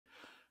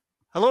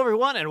Hello,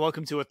 everyone, and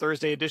welcome to a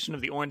Thursday edition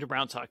of the Orange and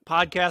Brown Talk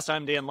podcast.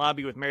 I'm Dan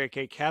Labbe with Mary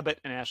Kay Cabot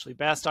and Ashley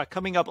Bastock.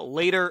 Coming up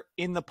later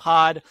in the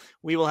pod,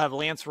 we will have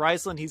Lance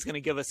Reisland. He's going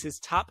to give us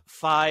his top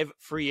 5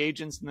 free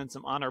agents and then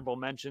some honorable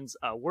mentions.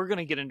 We're going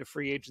to get into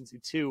free agency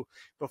too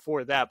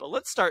before that, but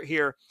let's start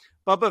here.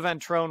 Bubba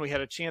Ventrone, we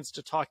had a chance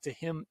to talk to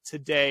him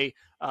today,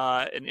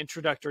 an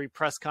introductory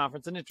press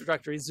conference, an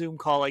introductory Zoom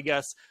call, I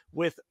guess,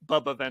 with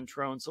Bubba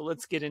Ventrone. So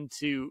let's get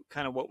into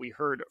kind of what we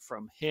heard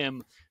from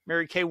him.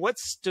 Mary Kay, what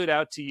stood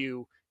out to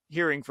you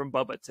hearing from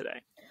Bubba today?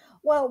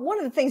 Well, one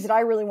of the things that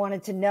I really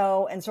wanted to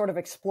know and sort of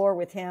explore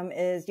with him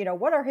is,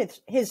 what are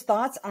his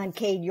thoughts on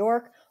Cade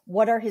York?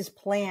 What are his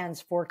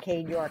plans for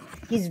Cade York?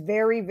 He's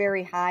very,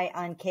 very high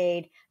on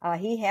Cade.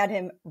 He had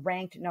him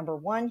ranked number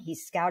 1. He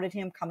scouted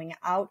him coming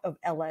out of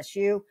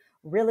LSU,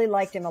 really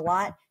liked him a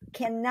lot,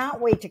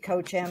 cannot wait to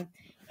coach him.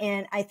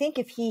 And I think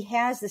if he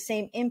has the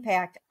same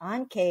impact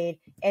on Cade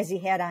as he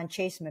had on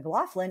Chase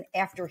McLaughlin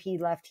after he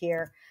left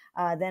here,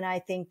 then I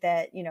think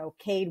that,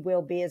 Cade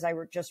will be, as I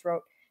just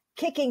wrote,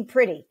 kicking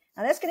pretty.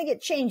 Now that's going to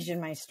get changed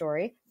in my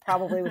story,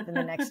 probably within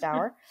the next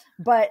hour,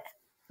 but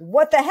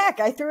what the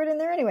heck? I threw it in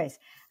there anyways.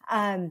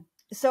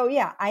 So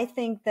yeah, I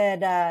think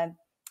that,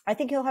 I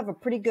think he'll have a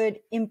pretty good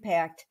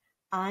impact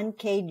on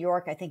Cade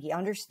York. I think he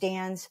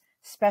understands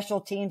special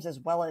teams as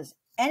well as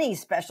any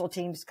special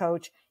teams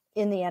coach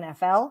in the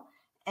NFL.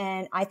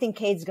 And I think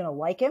Cade's going to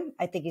like him.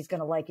 I think he's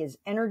going to like his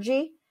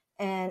energy.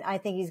 And I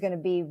think he's going to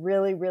be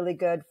really, really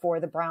good for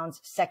the Browns'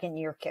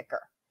 second-year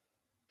kicker.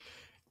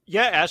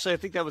 Yeah, Ashley, I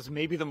think that was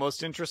maybe the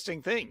most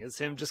interesting thing is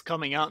him just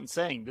coming out and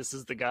saying, this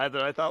is the guy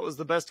that I thought was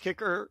the best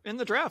kicker in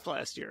the draft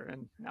last year,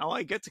 and now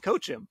I get to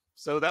coach him.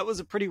 So that was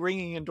a pretty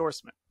ringing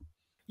endorsement.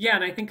 Yeah,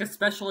 and I think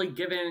especially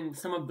given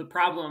some of the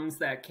problems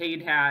that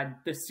Cade had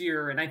this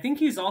year, and I think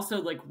he's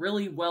also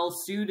really well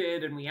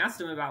suited, and we asked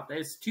him about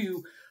this,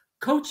 to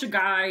coach a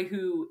guy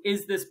who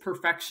is this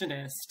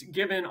perfectionist,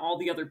 given all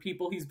the other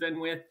people he's been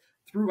with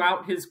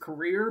throughout his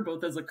career,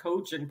 both as a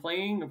coach and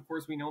playing. Of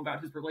course, we know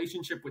about his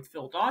relationship with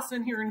Phil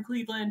Dawson here in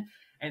Cleveland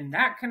and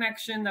that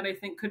connection that I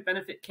think could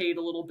benefit Cade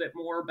a little bit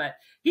more. But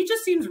he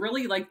just seems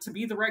really to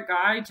be the right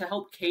guy to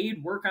help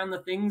Cade work on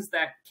the things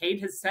that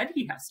Cade has said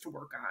he has to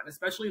work on,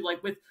 especially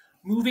with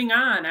moving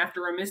on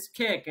after a missed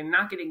kick and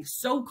not getting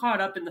so caught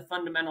up in the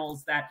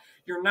fundamentals that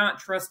you're not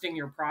trusting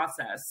your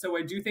process. So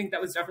I do think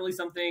that was definitely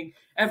something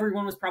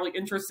everyone was probably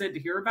interested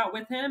to hear about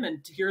with him,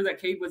 and to hear that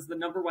Cade was the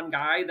number 1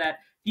 guy that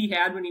he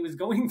had when he was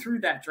going through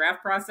that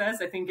draft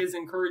process, I think is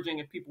encouraging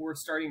if people were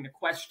starting to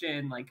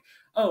question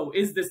oh,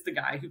 is this the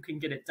guy who can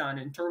get it done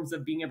in terms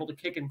of being able to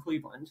kick in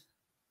Cleveland?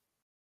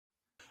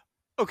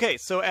 Okay,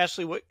 so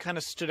Ashley, what kind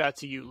of stood out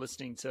to you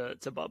listening to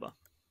Bubba?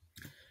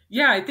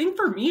 Yeah, I think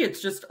for me,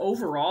 it's just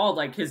overall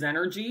his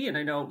energy. And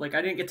I know I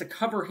didn't get to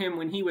cover him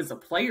when he was a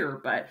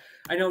player, but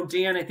I know,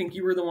 Dan, I think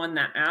you were the one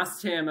that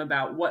asked him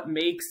about what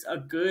makes a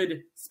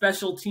good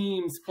special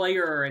teams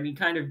player. And he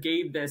kind of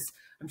gave this,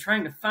 I'm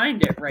trying to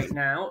find it right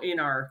now in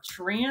our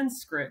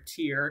transcript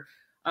here,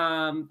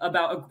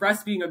 about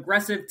being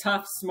aggressive,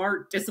 tough,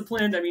 smart,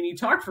 disciplined. I mean, he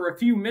talked for a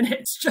few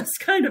minutes just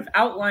kind of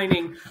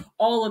outlining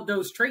all of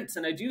those traits.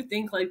 And I do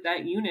think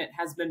that unit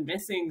has been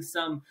missing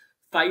some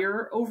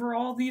fire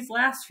overall these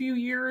last few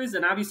years,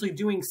 and obviously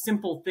doing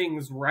simple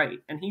things right.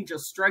 And he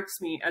just strikes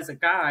me as a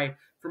guy,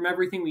 from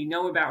everything we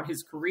know about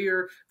his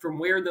career, from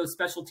where those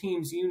special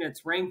teams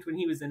units ranked when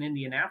he was in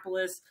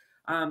Indianapolis,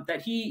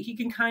 that he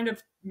can kind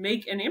of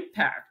make an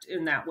impact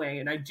in that way.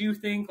 And I do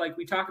think,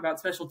 we talk about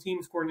special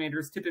teams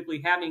coordinators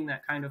typically having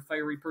that kind of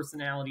fiery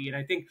personality. And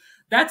I think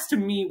that's, to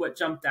me, what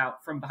jumped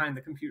out from behind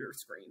the computer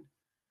screen.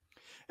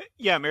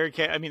 Yeah, Mary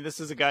Kay, I mean, this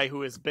is a guy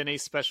who has been a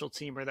special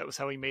teamer. That was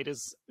how he made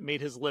his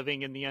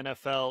living in the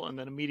NFL, and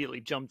then immediately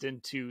jumped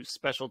into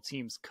special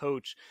teams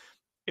coach.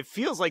 It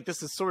feels like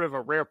this is sort of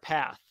a rare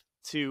path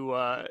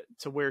to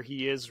where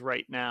he is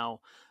right now.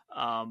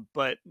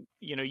 But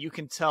you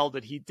can tell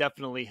that he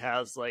definitely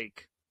has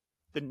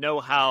the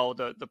know-how,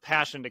 the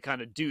passion to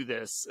kind of do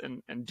this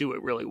and do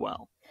it really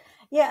well.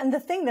 Yeah, and the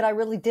thing that I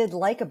really did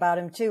like about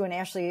him too, and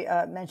Ashley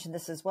mentioned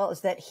this as well,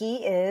 is that he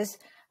is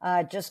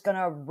just going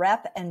to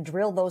rep and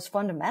drill those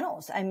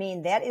fundamentals. I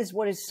mean, that is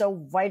what is so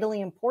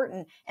vitally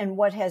important, and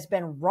what has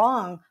been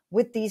wrong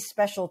with these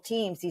special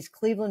teams, these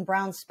Cleveland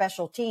Browns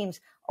special teams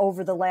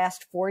over the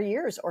last 4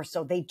 years or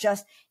so. They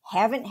just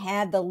haven't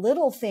had the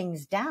little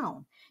things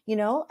down.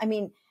 I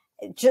mean,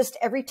 just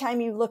every time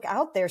you look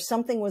out there,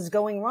 something was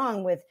going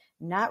wrong with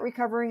not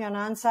recovering an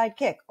onside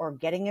kick, or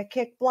getting a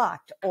kick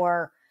blocked,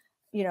 or,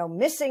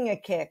 missing a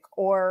kick,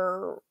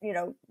 or,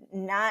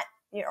 not,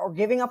 or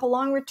giving up a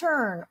long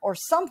return or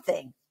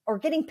something, or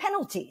getting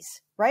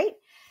penalties, right?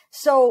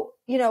 So,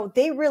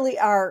 they really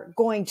are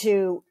going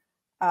to,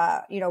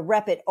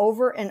 rep it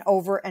over and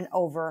over and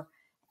over,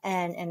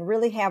 and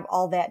really have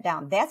all that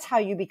down. That's how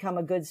you become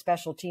a good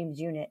special teams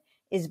unit,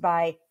 is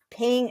by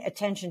paying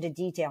attention to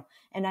detail.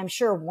 And I'm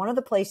sure one of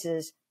the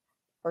places,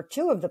 or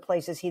two of the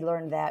places he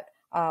learned that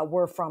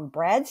were from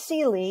Brad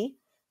Seeley,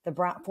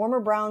 the former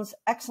Browns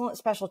excellent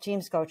special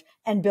teams coach,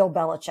 and Bill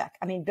Belichick.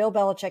 I mean, Bill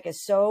Belichick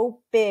is so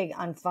big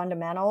on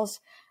fundamentals.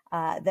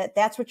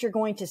 That's what you're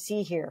going to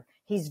see here.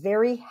 He's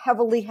very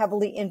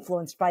heavily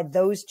influenced by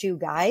those two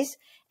guys.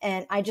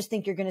 And I just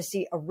think you're going to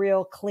see a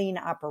real clean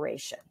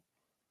operation.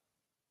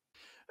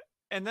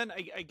 And then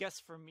I guess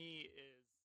for me is